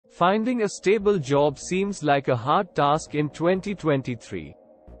Finding a stable job seems like a hard task in 2023.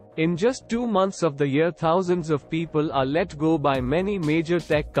 In just 2 months of the year, thousands of people are let go by many major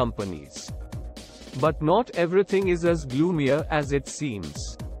tech companies. But not everything is as gloomier as it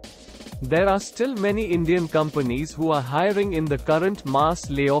seems. There are still many Indian companies who are hiring in the current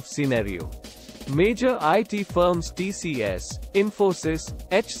mass layoff scenario. Major IT firms TCS, Infosys,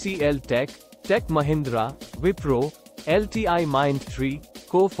 HCL Tech, Tech Mahindra, Wipro, LTI Mindtree,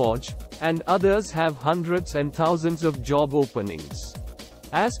 Coforge, and others have hundreds and thousands of job openings.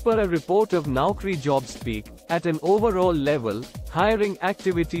 As per a report of Naukri Jobspeak, at an overall level, hiring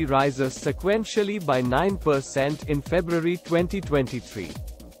activity rises sequentially by 9% in February 2023.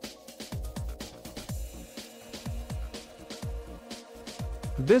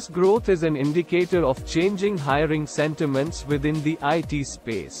 This growth is an indicator of changing hiring sentiments within the IT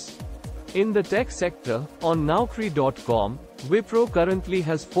space. In the tech sector, on Naukri.com, Wipro currently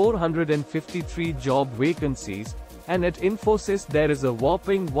has 453 job vacancies, and at Infosys there is a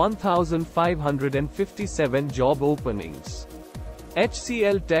whopping 1,557 job openings.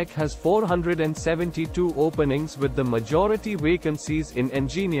 HCL Tech has 472 openings, with the majority vacancies in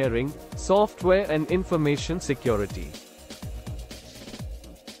engineering, software and information security.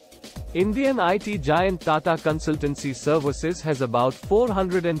 Indian IT giant Tata Consultancy Services has about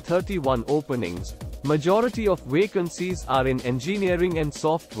 431 openings. Majority of vacancies are in engineering and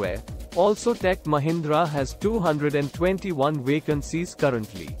software. Also, Tech Mahindra has 221 vacancies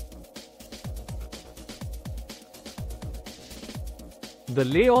currently. The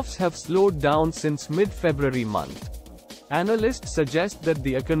layoffs have slowed down since mid-February month. Analysts suggest that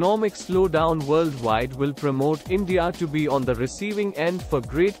the economic slowdown worldwide will promote India to be on the receiving end for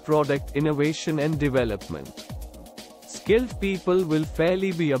great product innovation and development. Skilled people will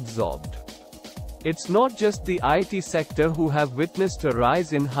fairly be absorbed. It's not just the IT sector who have witnessed a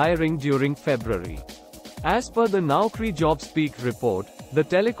rise in hiring during February. As per the Naukri Jobspeak report, the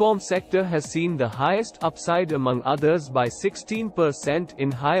telecom sector has seen the highest upside among others by 16%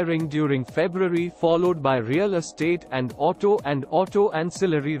 in hiring during February, followed by real estate and auto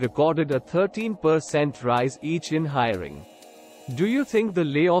ancillary recorded a 13% rise each in hiring. Do you think the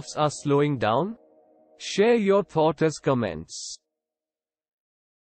layoffs are slowing down? Share your thought as comments.